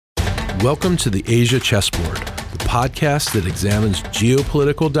Welcome to the Asia Chessboard, the podcast that examines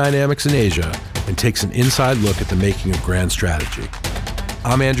geopolitical dynamics in Asia and takes an inside look at the making of grand strategy.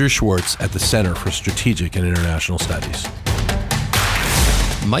 I'm Andrew Schwartz at the Center for Strategic and International Studies.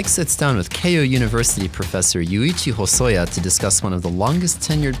 Mike sits down with Keio University professor Yuichi Hosoya to discuss one of the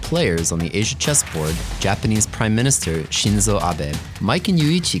longest-tenured players on the Asia chessboard, Japanese Prime Minister Shinzo Abe. Mike and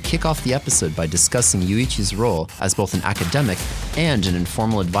Yuichi kick off the episode by discussing Yuichi's role as both an academic and an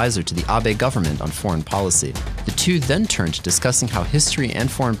informal advisor to the Abe government on foreign policy. The two then turn to discussing how history and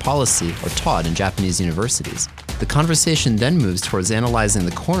foreign policy are taught in Japanese universities. The conversation then moves towards analyzing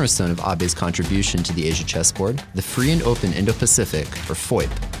the cornerstone of Abe's contribution to the Asia chessboard, the Free and Open Indo-Pacific, or FOIP.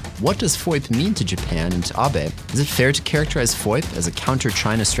 What does FOIP mean to Japan and to Abe? Is it fair to characterize FOIP as a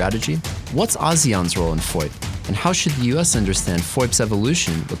counter-China strategy? What's ASEAN's role in FOIP? And how should the U.S. understand FOIP's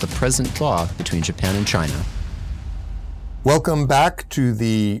evolution with the present thaw between Japan and China? Welcome back to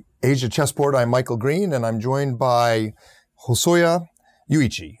the Asia chessboard. I'm Michael Green, and I'm joined by Hosoya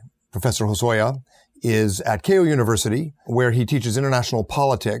Yuichi. Professor Hosoya is at Keio University, where he teaches international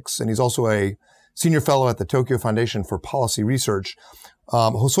politics, and he's also a senior fellow at the Tokyo Foundation for Policy Research.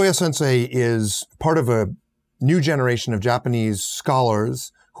 Hosoya Sensei is part of a new generation of Japanese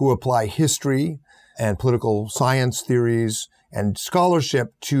scholars who apply history and political science theories and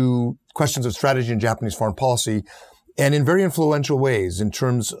scholarship to questions of strategy in Japanese foreign policy, and in very influential ways in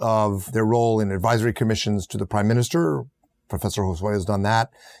terms of their role in advisory commissions to the Prime Minister. Professor Hosoya has done that,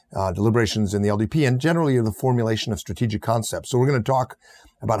 deliberations in the LDP, and generally the formulation of strategic concepts. So we're going to talk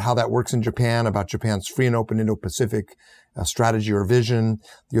about how that works in Japan, about Japan's free and open Indo-Pacific strategy or vision,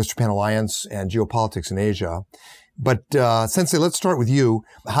 the U.S.-Japan alliance, and geopolitics in Asia. But Sensei, let's start with you.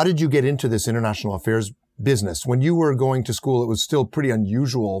 How did you get into this international affairs business? When you were going to school, it was still pretty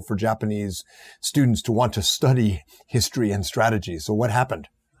unusual for Japanese students to want to study history and strategy. So what happened?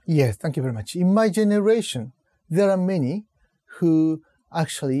 Yes, thank you very much. In my generation, there are many who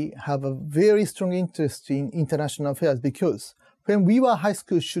actually have a very strong interest in international affairs because when we were high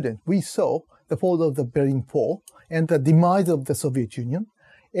school students, we saw the fall of the Berlin Wall and the demise of the Soviet Union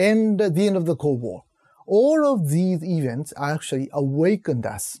and the end of the Cold War. All of these events actually awakened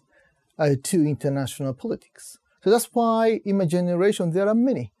us to international politics. So that's why in my generation, there are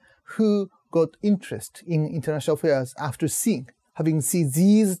many who got interest in international affairs after having seen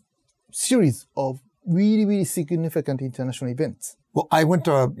these series of really significant international events. Well, I went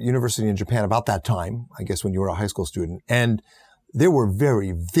to a university in Japan about that time, I guess when you were a high school student, and there were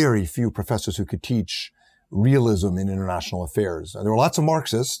very few professors who could teach realism in international affairs. There were lots of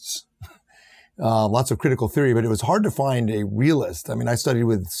Marxists, lots of critical theory, but it was hard to find a realist. I mean, I studied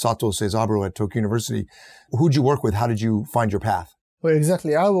with Sato Seizaburo at Tokyo University. Who'd you work with? How did you find your path? Well,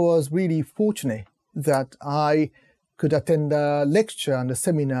 exactly. I was really fortunate that I could attend a lecture and a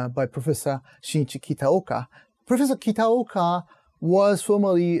seminar by Professor Shinichi Kitaoka. Professor Kitaoka was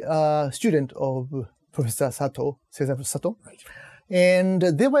formerly a student of Professor Seizaburo Sato. Right. And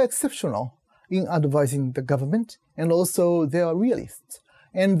they were exceptional in advising the government, and also they are realists.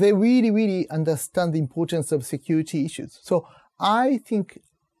 And they really understand the importance of security issues. So I think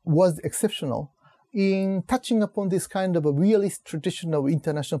was exceptional in touching upon this kind of a realist tradition of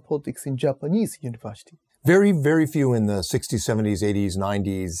international politics in Japanese university. Very few in the 60s, 70s, 80s,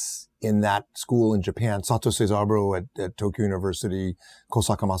 90s in that school in Japan. Sato Seizaburo at Tokyo University,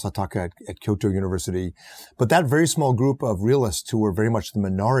 Kosaka Masataka at Kyoto University. But that very small group of realists who were very much the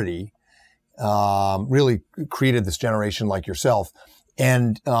minority really created this generation like yourself.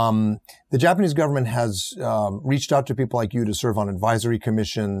 And the Japanese government has reached out to people like you to serve on advisory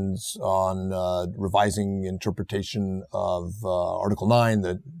commissions, on revising interpretation of Article 9,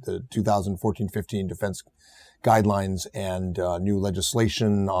 the 2014-15 defense guidelines, and new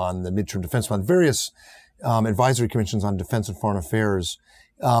legislation on the midterm defense fund, various advisory commissions on defense and foreign affairs.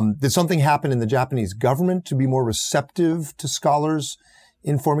 Did something happen in the Japanese government to be more receptive to scholars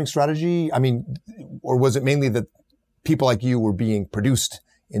in forming strategy? I mean, or was it mainly that people like you were being produced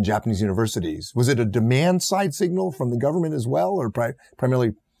in Japanese universities? Was it a demand side signal from the government as well, or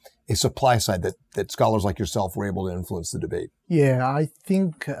primarily a supply side that scholars like yourself were able to influence the debate? Yeah, I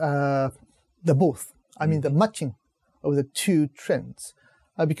think the both. I mean, the matching of the two trends.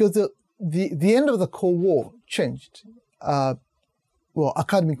 Because the end of the Cold War changed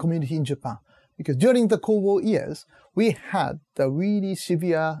academic community in Japan. Because during the Cold War years, we had the really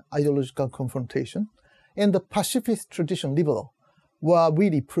severe ideological confrontation, and the pacifist tradition, liberal, were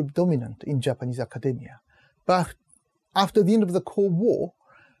really predominant in Japanese academia. But after the end of the Cold War,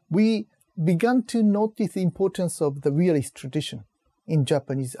 we began to notice the importance of the realist tradition in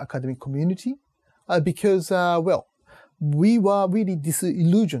Japanese academic community because, we were really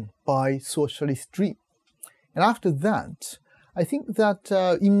disillusioned by socialist dream. And after that, I think that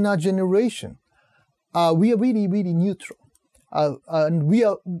in our generation, we are really, really neutral. And we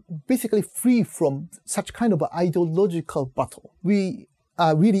are basically free from such kind of ideological battle. We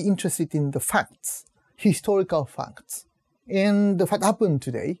are really interested in the facts, historical facts, and what happened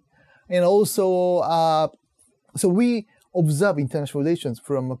today. And also, so we observe international relations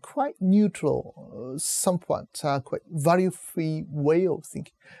from a quite neutral, somewhat quite value-free way of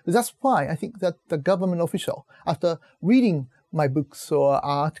thinking. That's why I think that the government official, after reading my books or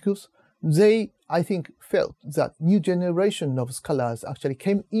articles, they, I think, felt that new generation of scholars actually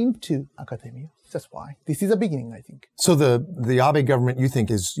came into academia. That's why. This is a beginning, I think. So the Abe government, you think,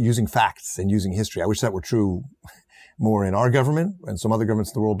 is using facts and using history. I wish that were true more in our government and some other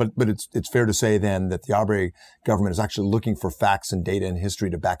governments in the world, but it's fair to say then that the Abe government is actually looking for facts and data and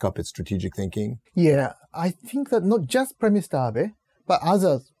history to back up its strategic thinking. Yeah, I think that not just Prime Minister Abe, but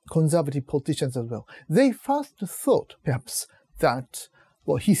other conservative politicians as well. They first thought, perhaps, that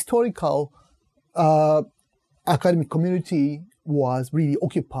historical academic community was really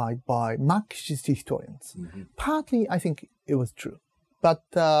occupied by Marxist historians. Mm-hmm. Partly, I think it was true. But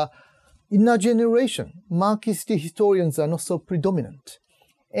in our generation, Marxist historians are not so predominant.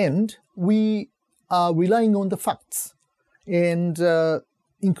 And we are relying on the facts. And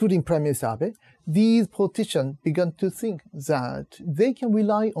including Prime Minister Abe, these politicians began to think that they can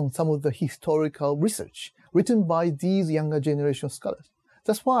rely on some of the historical research written by these younger generation scholars.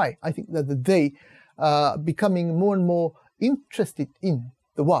 That's why I think that they are becoming more and more interested in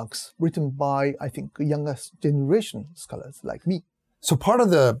the works written by, I think, younger generation scholars like me. So part of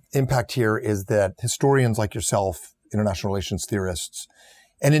the impact here is that historians like yourself, international relations theorists,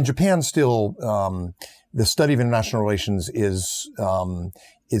 and in Japan still, the study of international relations is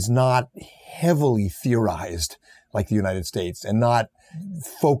not heavily theorized like the United States and not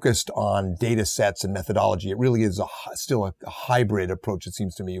focused on data sets and methodology. It really is still a hybrid approach, it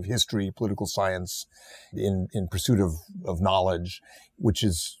seems to me, of history, political science in pursuit of knowledge, which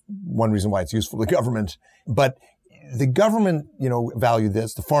is one reason why it's useful to government. But the government, valued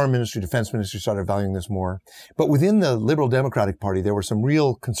this. The foreign ministry, defense ministry started valuing this more. But within the Liberal Democratic Party, there were some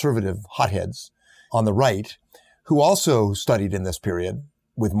real conservative hotheads on the right who also studied in this period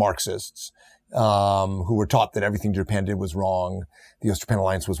with Marxists, who were taught that everything Japan did was wrong. The U.S.-Japan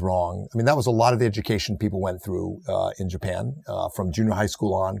alliance was wrong. I mean, that was a lot of the education people went through in Japan, from junior high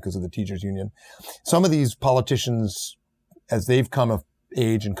school on because of the teachers union. Some of these politicians, as they've come of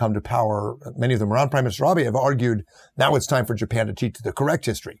age and come to power, many of them around Prime Minister Abe, have argued now it's time for Japan to teach the correct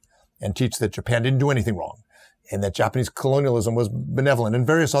history and teach that Japan didn't do anything wrong and that Japanese colonialism was benevolent and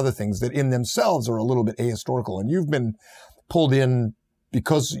various other things that in themselves are a little bit ahistorical. And you've been pulled in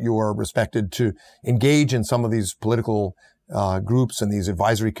because you are respected to engage in some of these political groups and these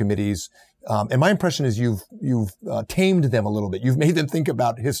advisory committees. And my impression is you've tamed them a little bit. You've made them think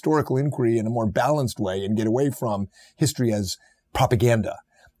about historical inquiry in a more balanced way and get away from history as propaganda.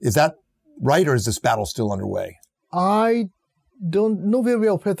 Is that right, or is this battle still underway? I don't know very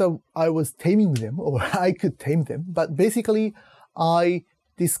well whether I was taming them or I could tame them, but basically I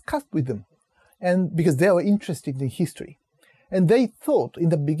discussed with them, and because they were interested in history. And they thought in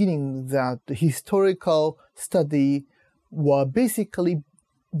the beginning that the historical study were basically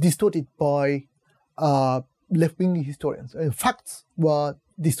distorted by left-wing historians. Facts were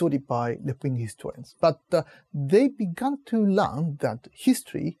distorted by left-wing historians. But they began to learn that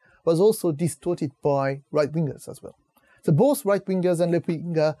history was also distorted by right-wingers as well. So both right-wingers and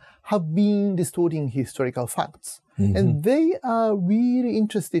left-wingers have been distorting historical facts. Mm-hmm. And they are really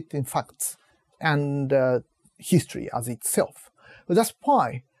interested in facts and history as itself. But that's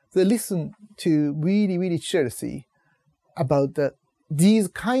why they listen to really, really seriously about these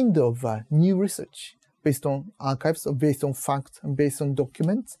kind of new research based on archives, or based on facts, and based on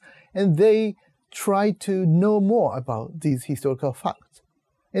documents. And they try to know more about these historical facts.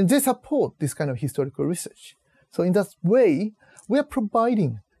 And they support this kind of historical research. So in that way, we are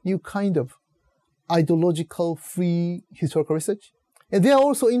providing new kind of ideological free historical research. And they are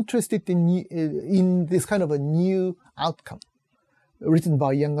also interested in this kind of a new outcome written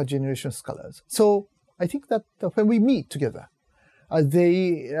by younger generation scholars. So I think that when we meet together,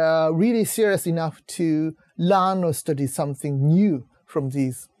 they are really serious enough to learn or study something new from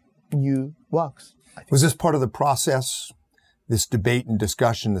these new works. Was this part of the process, this debate and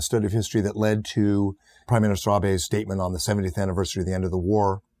discussion, the study of history that led to Prime Minister Abe's statement on the 70th anniversary of the end of the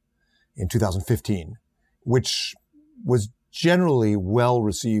war in 2015, which was generally well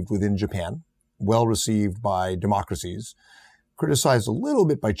received within Japan, well received by democracies, criticized a little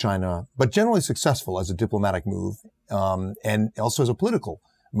bit by China, but generally successful as a diplomatic move, and also as a political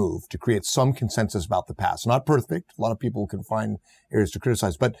move to create some consensus about the past. Not perfect. A lot of people can find areas to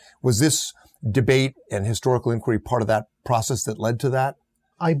criticize. But was this debate and historical inquiry part of that process that led to that?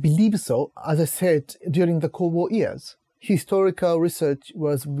 I believe so. As I said, during the Cold War years, historical research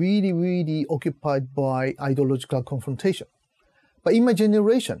was really, really occupied by ideological confrontation. But in my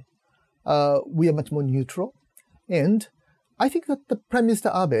generation, we are much more neutral. And I think that the Prime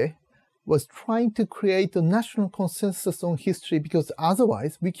Minister Abe was trying to create a national consensus on history, because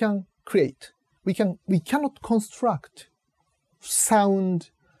otherwise we cannot construct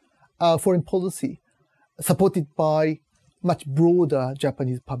sound foreign policy supported by much broader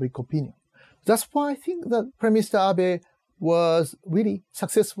Japanese public opinion. That's why I think that Prime Minister Abe was really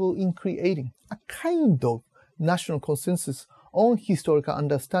successful in creating a kind of national consensus on historical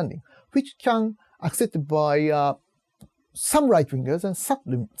understanding, which can accepted by some right-wingers and some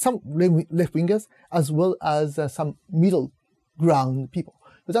left-wingers, as well as some middle ground people.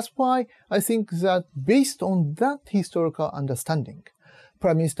 So that's why I think that based on that historical understanding,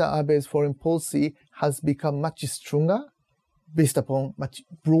 Prime Minister Abe's foreign policy has become much stronger based upon much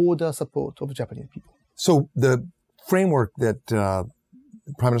broader support of Japanese people. So the framework that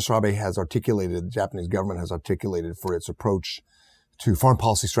Prime Minister Abe has articulated, the Japanese government has articulated for its approach to foreign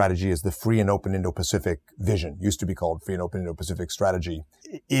policy strategy is the Free and Open Indo-Pacific vision, used to be called Free and Open Indo-Pacific strategy.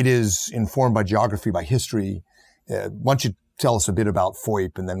 It is informed by geography, by history. Why don't you tell us a bit about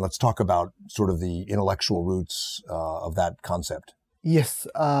FOIP, and then let's talk about sort of the intellectual roots of that concept. Yes,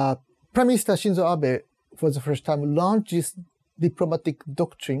 Prime Minister Shinzo Abe, for the first time, launched this diplomatic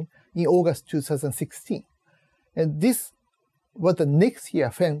doctrine in August 2016. And this was the next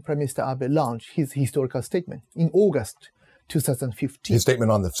year when Prime Minister Abe launched his historical statement in August 2015. His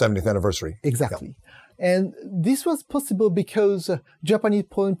statement on the 70th anniversary. Exactly. Yeah. And this was possible because Japanese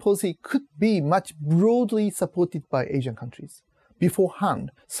foreign policy could be much broadly supported by Asian countries.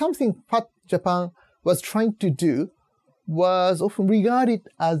 Beforehand, something what Japan was trying to do was often regarded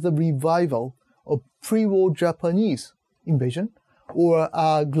as the revival of pre-war Japanese invasion or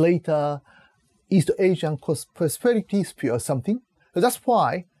a greater East Asian prosperity sphere or something. That's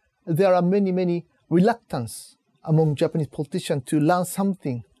why there are many reluctance among Japanese politicians to learn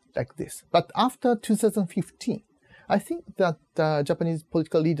something like this. But after 2015, I think that Japanese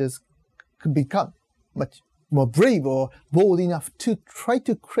political leaders could become much more brave or bold enough to try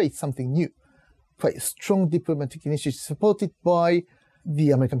to create something new. Quite strong diplomatic initiative supported by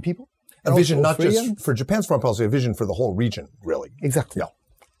the American people. A vision not just for Japan's foreign policy, a vision for the whole region, really. Exactly. Yeah.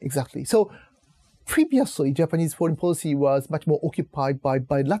 Exactly. So previously, Japanese foreign policy was much more occupied by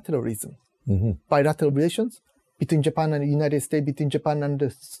bilateralism, bilateral relations between Japan and the United States, between Japan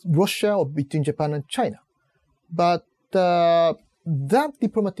and Russia, or between Japan and China. But that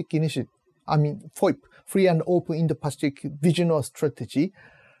diplomatic initiative, FOIP, Free and Open Indo-Pacific Vision or Strategy,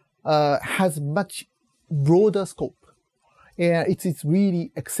 has much broader scope. And it is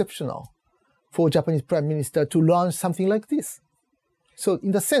really exceptional for Japanese Prime Minister to launch something like this. So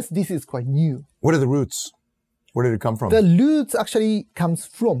in the sense, this is quite new. What are the roots? Where did it come from? The roots actually comes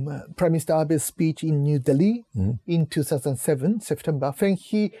from Prime Minister Abe's speech in New Delhi in 2007, September, when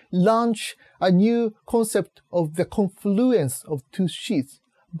he launched a new concept of the confluence of two seas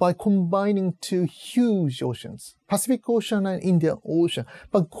by combining two huge oceans, Pacific Ocean and Indian Ocean.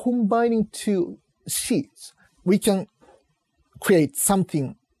 By combining two seas, we can create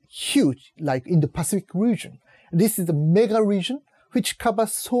something huge like in the Pacific region. This is a mega region which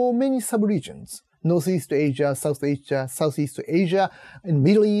covers so many sub-regions. Northeast Asia, Southeast Asia, and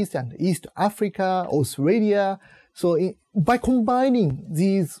Middle East and East Africa, Australia. So by combining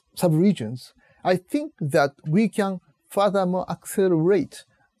these sub-regions, I think that we can furthermore accelerate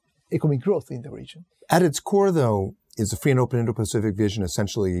economic growth in the region. At its core, though, is the Free and Open Indo-Pacific vision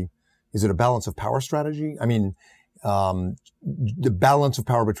essentially, is it a balance of power strategy? The balance of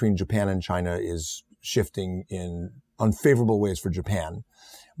power between Japan and China is shifting in unfavorable ways for Japan.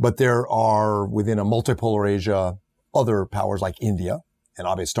 But there are, within a multipolar Asia, other powers like India. And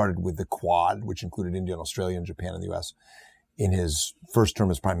Abe started with the Quad, which included India and Australia and Japan and the U.S. in his first term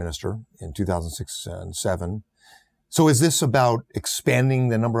as prime minister in 2006 and 2007. So is this about expanding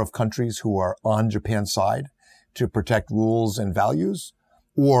the number of countries who are on Japan's side to protect rules and values?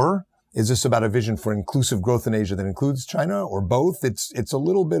 Or is this about a vision for inclusive growth in Asia that includes China, or both? It's a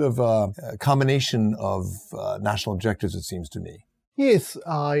little bit of a combination of national objectives, it seems to me. Yes,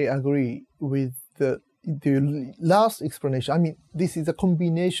 I agree with the last explanation. This is a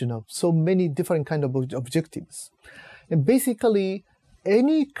combination of so many different kind of objectives. And basically,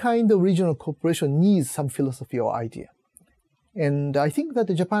 any kind of regional cooperation needs some philosophy or idea. And I think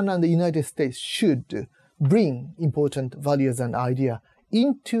that Japan and the United States should bring important values and idea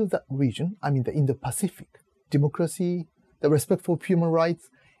into that region, the Indo-Pacific, democracy, the respect for human rights,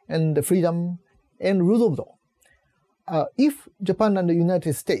 and the freedom and rule of law. If Japan and the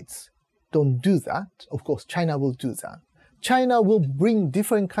United States don't do that, of course, China will do that. China will bring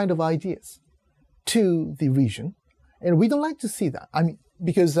different kind of ideas to the region, and we don't like to see that.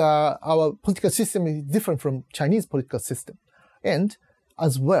 Because our political system is different from Chinese political system, and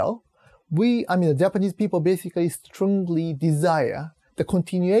as well, the Japanese people basically strongly desire the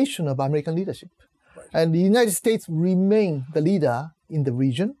continuation of American leadership. Right. And the United States remain the leader in the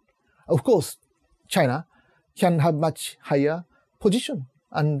region. Of course, China can have much higher position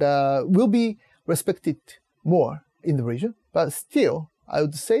and will be respected more in the region. But still, I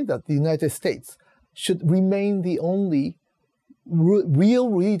would say that the United States should remain the only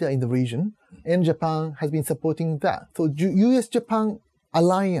real leader in the region, and Japan has been supporting that. So U.S.-Japan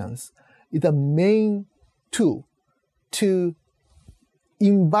alliance is the main tool to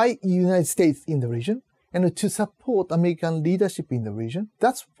invite the United States in the region and to support American leadership in the region.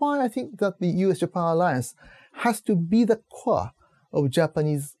 That's why I think that the U.S.-Japan alliance has to be the core of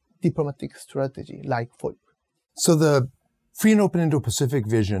Japanese diplomatic strategy, like FOIP. So the free and open Indo-Pacific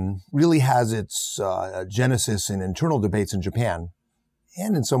vision really has its genesis in internal debates in Japan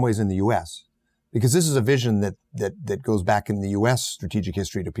and in some ways in the U.S., because this is a vision that goes back in the U.S. strategic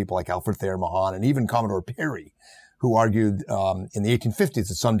history to people like Alfred Thayer Mahan and even Commodore Perry, who argued in the 1850s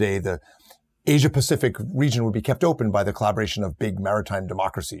that someday the Asia-Pacific region would be kept open by the collaboration of big maritime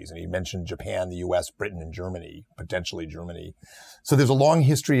democracies. And he mentioned Japan, the U.S., Britain, and Germany, potentially Germany. So there's a long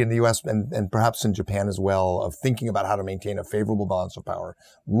history in the U.S. and perhaps in Japan as well of thinking about how to maintain a favorable balance of power,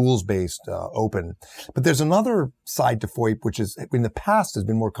 rules-based, open. But there's another side to FOIP, which is in the past has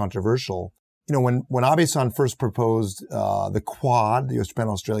been more controversial. You know, when Abe-san first proposed the Quad, the U.S., Japan,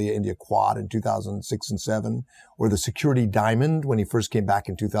 Australia, India Quad in 2006 and 2007, or the Security Diamond when he first came back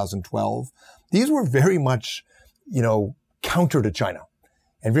in 2012, these were very much, counter to China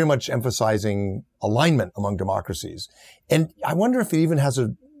and very much emphasizing alignment among democracies. And I wonder if it even has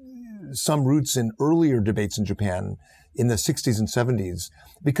some roots in earlier debates in Japan in the 60s and 70s,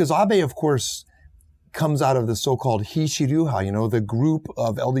 because Abe, of course, comes out of the so-called Hishiryuha, the group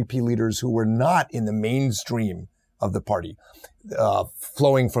of LDP leaders who were not in the mainstream of the party,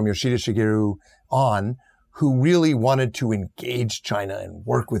 flowing from Yoshida Shigeru on, who really wanted to engage China and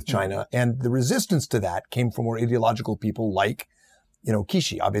work with China. And the resistance to that came from more ideological people like,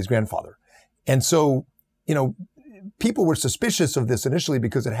 Kishi, Abe's grandfather. And so, people were suspicious of this initially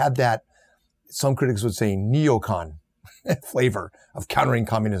because it had that, some critics would say, neocon flavor of countering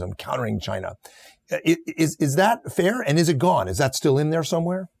communism, countering China. Is that fair? And is it gone? Is that still in there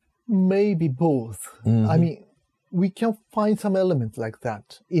somewhere? Maybe both. Mm-hmm. We can find some elements like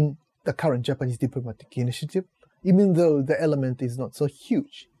that in the current Japanese diplomatic initiative, even though the element is not so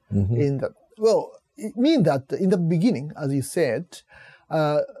huge. Mm-hmm. It means that in the beginning, as you said,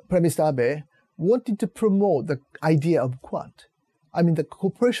 Prime Minister Abe wanted to promote the idea of Quad. The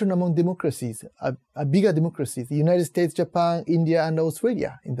cooperation among democracies, a bigger democracies, the United States, Japan, India, and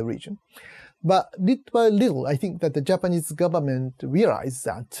Australia in the region. But little by little, I think that the Japanese government realized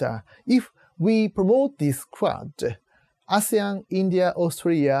that if we promote this Quad, ASEAN, India,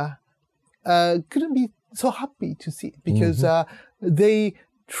 Australia couldn't be so happy to see it because they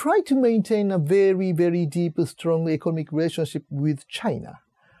try to maintain a very, very deep, strong economic relationship with China.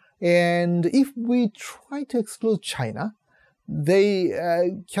 And if we try to exclude China, they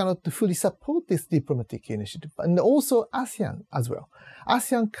cannot fully support this diplomatic initiative. And also ASEAN as well.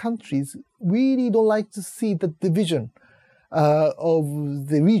 ASEAN countries really don't like to see the division of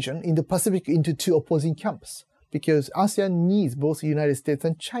the region in the Pacific into two opposing camps because ASEAN needs both the United States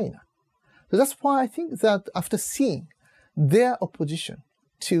and China. So that's why I think that after seeing their opposition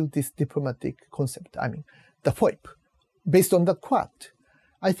to this diplomatic concept, the FOIP, based on the Quad,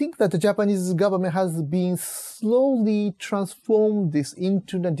 I think that the Japanese government has been slowly transformed this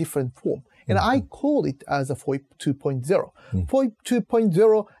into a different form. And I call it as a FOIP 2.0. FOIP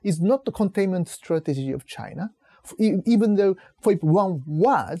 2.0 is not the containment strategy of China, even though FOIP 1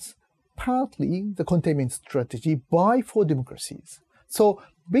 was partly the containment strategy for democracies. So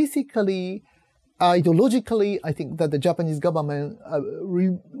basically, ideologically, I think that the Japanese government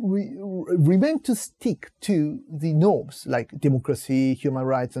remain to stick to the norms like democracy, human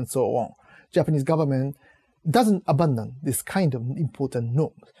rights, and so on. Japanese government doesn't abandon this kind of important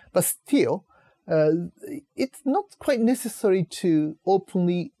norms. But still, it's not quite necessary to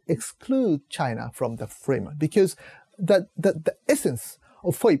openly exclude China from the framework because the essence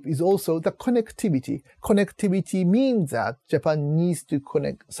of FOIP is also the connectivity. Connectivity means that Japan needs to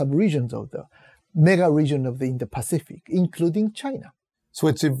connect sub-regions of the mega region of the Indo-Pacific, including China. So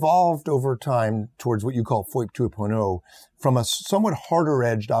it's evolved over time towards what you call FOIP 2.0 from a somewhat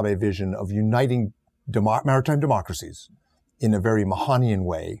harder-edged Abe vision of uniting maritime democracies in a very Mahanian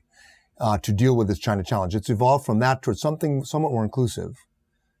way to deal with this China challenge. It's evolved from that towards something somewhat more inclusive,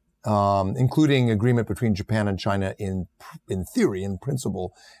 including agreement between Japan and China in theory, in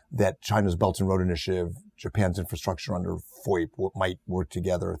principle, that China's Belt and Road Initiative, Japan's infrastructure under FOIP might work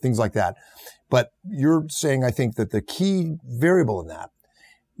together, things like that. But you're saying, I think, that the key variable in that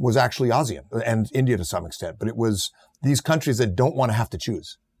was actually ASEAN and India to some extent, but it was these countries that don't want to have to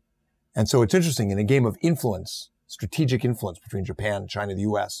choose. And so it's interesting, in a game of influence, strategic influence between Japan, China, the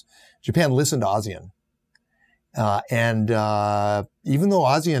US, Japan listened to ASEAN. And even though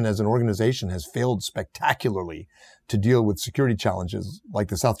ASEAN as an organization has failed spectacularly to deal with security challenges like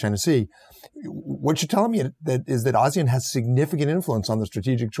the South China Sea, what you're telling me is that ASEAN has significant influence on the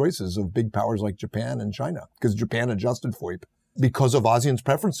strategic choices of big powers like Japan and China, because Japan adjusted FOIP because of ASEAN's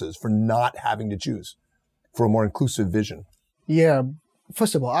preferences for not having to choose, for a more inclusive vision. Yeah.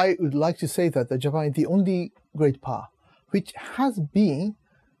 First of all, I would like to say that Japan is the only great power which has been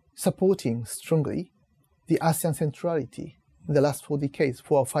supporting strongly the ASEAN centrality in the last 4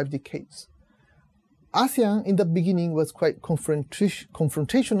 or 5 decades. ASEAN in the beginning was quite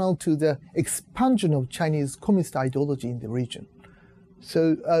confrontational to the expansion of Chinese communist ideology in the region.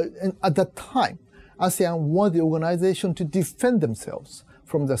 So and at that time, ASEAN was the organization to defend themselves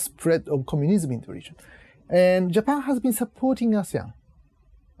from the spread of communism in the region. And Japan has been supporting ASEAN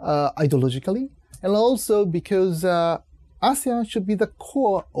ideologically, and also because ASEAN should be the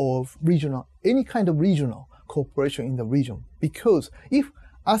core of any kind of regional cooperation in the region. Because if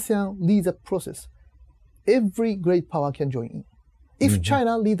ASEAN leads a process, every great power can join in. If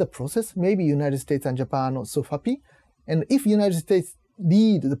China leads the process, maybe United States and Japan are not so happy. And if United States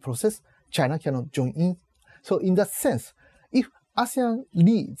lead the process, China cannot join in. So in that sense, if ASEAN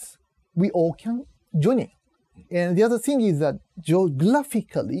leads, we all can join in. And the other thing is that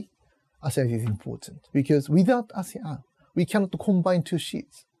geographically, ASEAN is important, because without ASEAN, we cannot combine two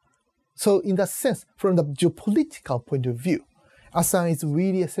sheets. So in that sense, from the geopolitical point of view, ASEAN is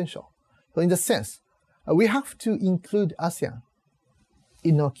really essential. So in that sense, we have to include ASEAN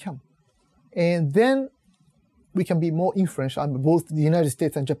in our camp. And then we can be more influential. Both the United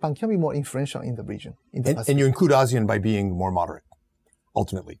States and Japan can be more influential in the region. And you include ASEAN by being more moderate,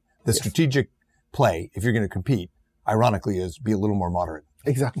 ultimately. The strategic play, if you're going to compete, ironically, is be a little more moderate.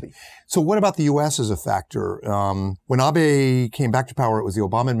 Exactly. So what about the U.S. as a factor? When Abe came back to power, it was the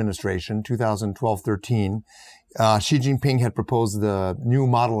Obama administration, 2012-13. Xi Jinping had proposed the new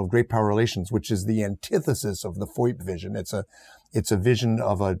model of great power relations, which is the antithesis of the FOIP vision. It's a vision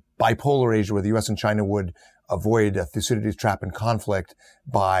of a bipolar Asia where the U.S. and China would avoid a Thucydides trap and conflict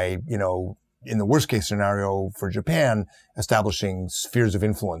by, in the worst case scenario for Japan, establishing spheres of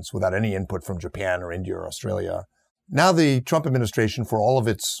influence without any input from Japan or India or Australia. Now the Trump administration, for all of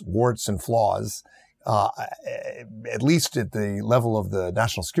its warts and flaws, at least at the level of the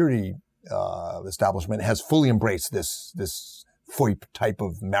national security establishment, has fully embraced this FOIP type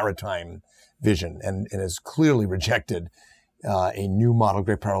of maritime vision and has clearly rejected a new model of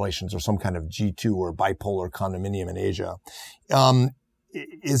great power relations or some kind of G2 or bipolar condominium in Asia.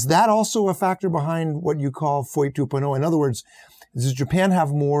 Is that also a factor behind what you call FOIP 2.0? In other words, does Japan have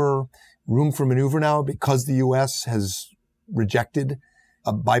more room for maneuver now because the U.S. has rejected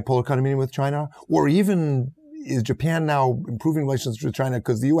a bipolar condominium with China? Or even is Japan now improving relations with China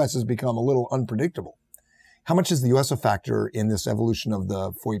because the U.S. has become a little unpredictable? How much is the U.S. a factor in this evolution of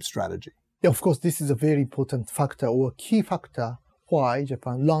the FOIP strategy? Yeah, of course, this is a very important factor or key factor why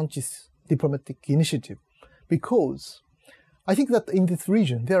Japan launches diplomatic initiative. Because I think that in this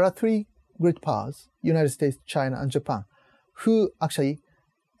region, there are 3 great powers, United States, China, and Japan, who actually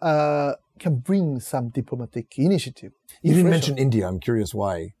can bring some diplomatic initiative. You didn't mention India. I'm curious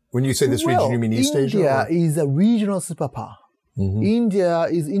why. When you say this region, you mean East Asia? India is a regional superpower. India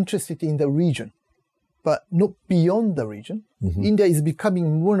is interested in the region, but not beyond the region. India is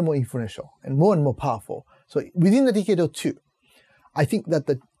becoming more and more influential and more powerful. So within a decade or 2, I think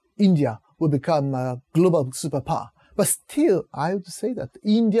that India will become a global superpower. But still, I would say that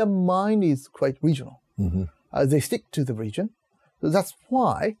India's mind is quite regional. They stick to the region. So that's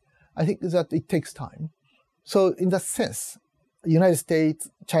why I think that it takes time. So in that sense, United States,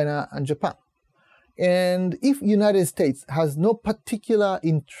 China, and Japan. And if United States has no particular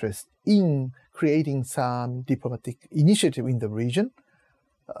interest in creating some diplomatic initiative in the region,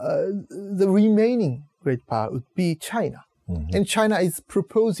 the remaining great power would be China. And China is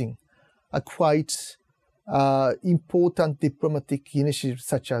proposing a quite important diplomatic initiative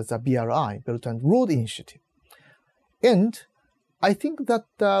such as the BRI, Belt and Road Initiative. And I think that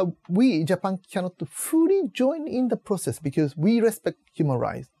we, Japan, cannot fully join in the process because we respect human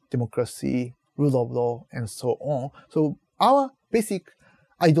rights, democracy, rule of law, and so on. So our basic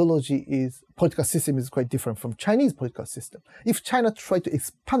ideology is political system is quite different from Chinese political system. If China try to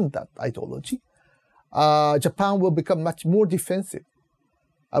expand that ideology, Japan will become much more defensive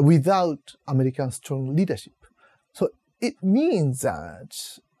without American strong leadership. So it means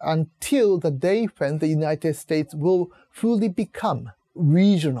that until the day when the United States will fully become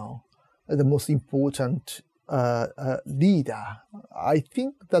regional, the most important leader, I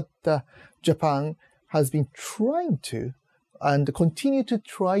think that Japan has been trying to and continue to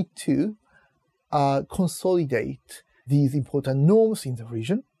try to consolidate these important norms in the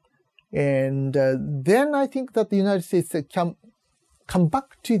region. And then I think that the United States can come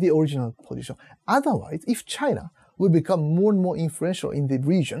back to the original position. Otherwise, if China will become more and more influential in the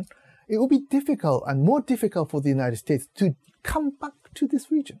region, it will be difficult and more difficult for the United States to come back to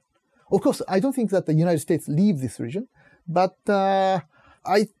this region. Of course, I don't think that the United States leave this region, but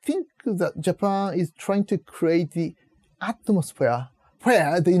I think that Japan is trying to create the atmosphere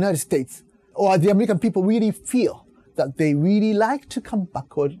where the United States or the American people really feel that they really like to come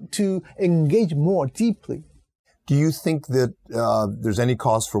back or to engage more deeply. Do you think that there's any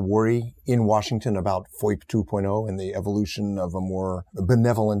cause for worry in Washington about FOIP 2.0 and the evolution of a more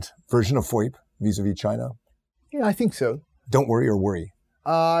benevolent version of FOIP vis-a-vis China? Yeah, I think so. Don't worry or worry?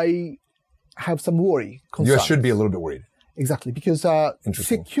 I have some worry. Concerns. You should be a little bit worried. Exactly, because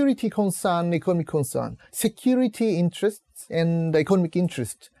security concern, economic concern, security interests and economic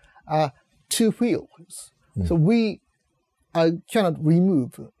interest are two wheels. So we cannot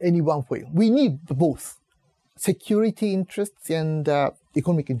remove any one wheel. We need both. Security interests and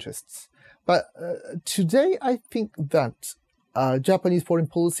economic interests. But today, I think that Japanese foreign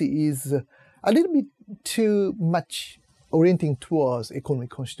policy is a little bit too much orienting towards economic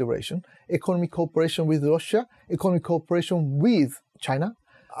consideration, economic cooperation with Russia, economic cooperation with China.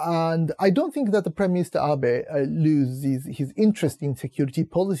 And I don't think that the Prime Minister Abe loses his interest in security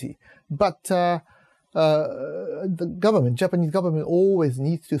policy. But the government, Japanese government, always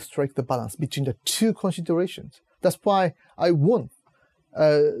needs to strike the balance between the two considerations. That's why I want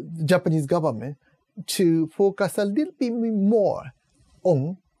the Japanese government to focus a little bit more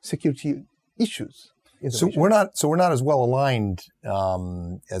on security issues. So we're not as well aligned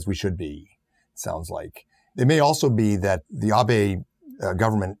as we should be. It sounds like it may also be that the Abe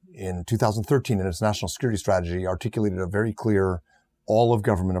government in 2013 in its national security strategy articulated a very clear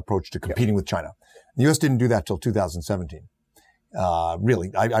all-of-government approach to competing with China. The U.S. didn't do that till 2017.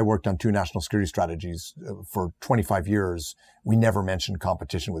 Really, I worked on two national security strategies for 25 years. We never mentioned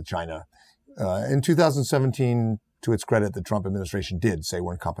competition with China. In 2017, to its credit, the Trump administration did say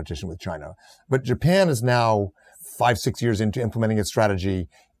we're in competition with China. But Japan is now 5-6 years into implementing its strategy,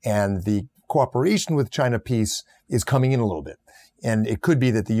 and the cooperation with China piece is coming in a little bit. And it could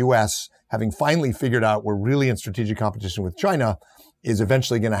be that the U.S., having finally figured out we're really in strategic competition with China, is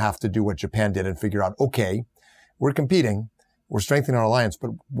eventually going to have to do what Japan did and figure out, okay, we're competing, we're strengthening our alliance,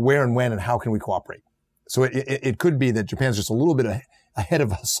 but where and when and how can we cooperate? So it could be that Japan's just a little bit ahead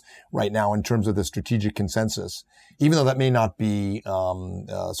of us right now in terms of the strategic consensus. Even though that may not be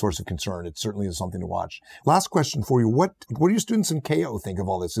a source of concern, it certainly is something to watch. Last question for you. What do your students in Keio think of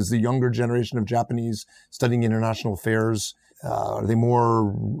all this? Is the younger generation of Japanese studying international affairs, are they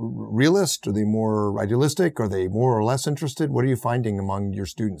more realist? Are they more idealistic? Are they more or less interested? What are you finding among your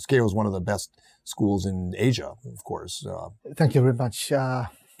students? Keio is one of the best schools in Asia, of course. Thank you very much.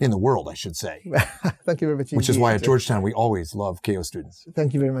 In the world, I should say. Thank you very much. Which is why at Georgetown, we always love Keio students.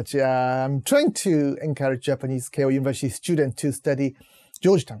 Thank you very much. I'm trying to encourage Japanese Keio University students to study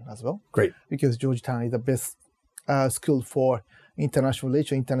Georgetown as well. Great. Because Georgetown is the best school for international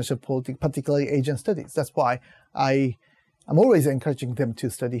relations, international politics, particularly Asian studies. That's why I'm always encouraging them to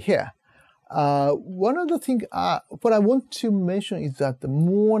study here. One of the things, what I want to mention is that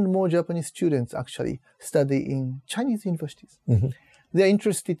more and more Japanese students actually study in Chinese universities. Mm-hmm. They are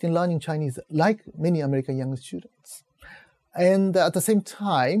interested in learning Chinese like many American young students. And at the same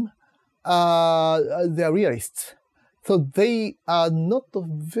time, they are realists. So they are not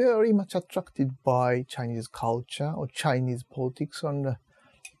very much attracted by Chinese culture or Chinese politics on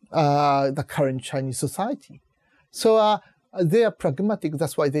the current Chinese society. So they are pragmatic.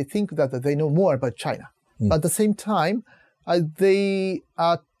 That's why they think that they know more about China. Mm. But at the same time, they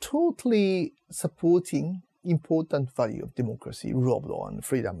are totally supporting important value of democracy, rule of law, and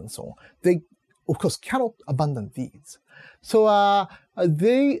freedom, and so on. They of course, cannot abandon these. So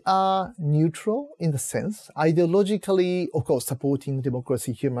they are neutral in the sense, ideologically, of course, supporting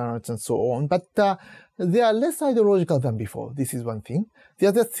democracy, human rights, and so on, but they are less ideological than before. This is one thing. The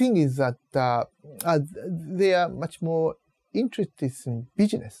other thing is that they are much more interested in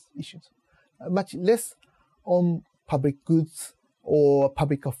business issues, much less on public goods or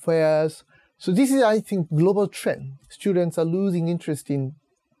public affairs. So this is, I think, global trend. Students are losing interest in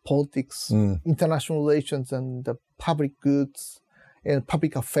politics, international relations, and public goods and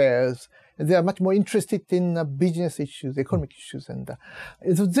public affairs. And they are much more interested in business issues, economic issues, and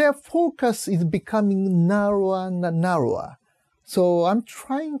so their focus is becoming narrower and narrower. So I'm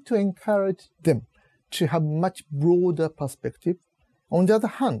trying to encourage them to have much broader perspective. On the other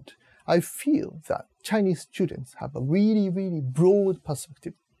hand, I feel that Chinese students have a really, really broad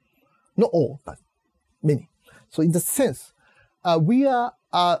perspective. Not all, but many. So in the sense, we are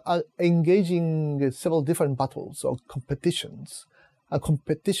engaging several different battles or competitions, a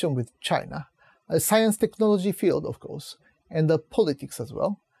competition with China, a science technology field, of course, and the politics as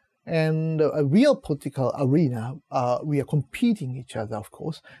well. And a real political arena, we are competing each other, of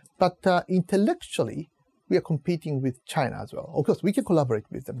course, but intellectually, we are competing with China as well. Of course, we can collaborate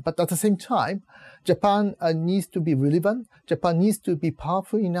with them, but at the same time, Japan needs to be relevant. Japan needs to be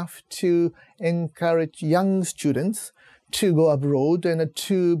powerful enough to encourage young students to go abroad and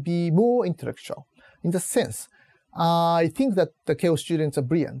to be more intellectual. In the sense, I think that the Keio students are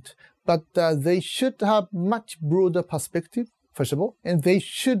brilliant, but they should have much broader perspective, first of all, and they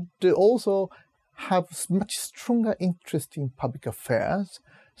should also have much stronger interest in public affairs.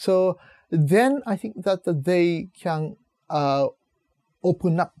 So then I think that they can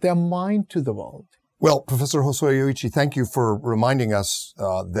open up their mind to the world. Well, Professor Hosoya Yuichi, thank you for reminding us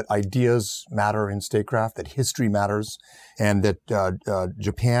that ideas matter in statecraft, that history matters, and that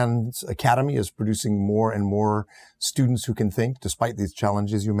Japan's academy is producing more and more students who can think, despite these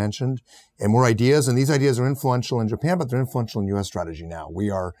challenges you mentioned, and more ideas. And these ideas are influential in Japan, but they're influential in U.S. strategy now. We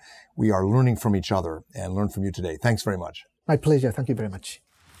are learning from each other and learn from you today. Thanks very much. My pleasure. Thank you very much.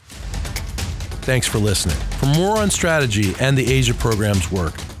 Thanks for listening. For more on strategy and the Asia program's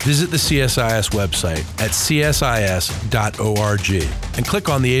work, visit the CSIS website at csis.org and click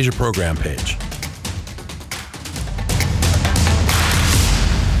on the Asia program page.